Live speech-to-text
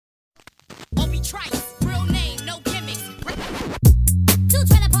Trice, real name, no gimmicks. Two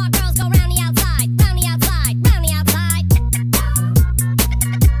trailer park girls go round the outside, round the outside, round the outside.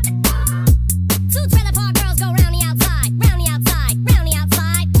 Two trailer park girls go round the outside, round the outside, round the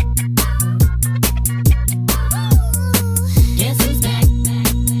outside. Guess who's back?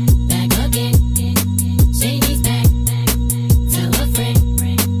 Back again. Shady's back. Tell a friend.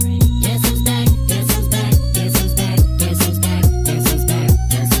 Guess who's back? Guess who's back? Guess who's back? Guess who's back? Guess who's back?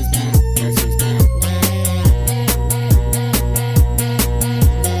 Guess who's back? Guess who's back?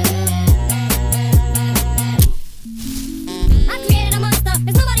 I created a monster,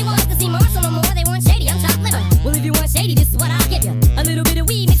 'cause nobody wants to see Marshall no more. They want Shady, I'm chopped liver. Well, if you want Shady, this is what I'll give you. A little bit of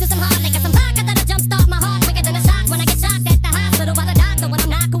weed mixed with some hard liquor, some vodka that'll jumpstart my heart quicker than a shock when I get shocked at the hospital by the doctor when I'm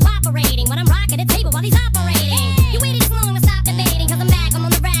not cooperating. When I'm rocking the table while he's operating. You waited this long to stop debating, 'cause I'm back, I'm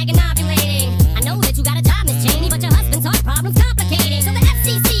on the rag and ovulating. I know that you got a job, Miss Cheney, but your husband's heart problem's complicating. So the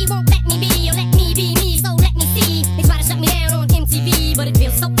FCC won't let me be, or let me be me, so let me see. They try to shut me down on MTV, but it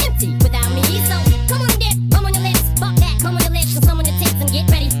feels so empty without me. So come on and dip, come on your lips, fuck that, come on your lips, and some on your tits and get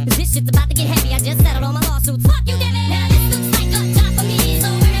ready, 'cause this shit's about to get heavy. I just settled all my lawsuits. Fuck you, Devin. Now this looks like a job for me, so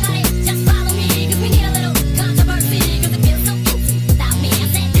everybody just follow me, 'cause we need a little controversy, 'cause it feels so empty without me. I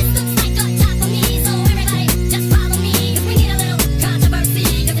said this looks like a job for me, so everybody just follow me, 'cause we need a little controversy,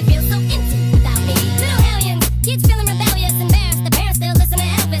 'cause it feels so empty without me. Little hellions, kids feeling rebellious, embarrassed, the parents still listen to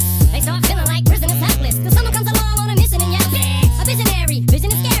Elvis. They start feeling like prisoners helpless, 'cause someone comes along on a mission and yells, "Bitch!" A visionary,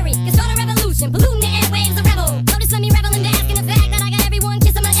 vision is scary, can start a revolution, polluting the airwaves, a rebel. So just let me revel and bask in the fact that I got everyone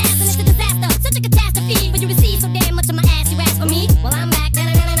kissing my ass, and it's a disaster, such a catastrophe. But you receive so damn much of my ass, you ask for me. Well, I'm back,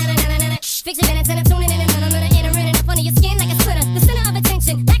 fix your minutes and I'm tuning in, and I'm gonna enter in and up under your skin like a splinter. The center of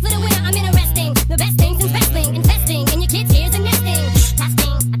attention, back for the winner, I'm interesting. The best things in wrestling, investing in your kids' ears and nesting.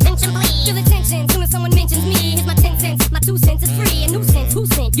 Testing, attention please. Feel the tension, soon as someone mentions me. Here's my 10 cents, my 2 cents is free. A nuisance, who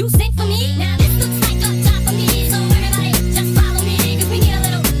sent? You sent for me? Now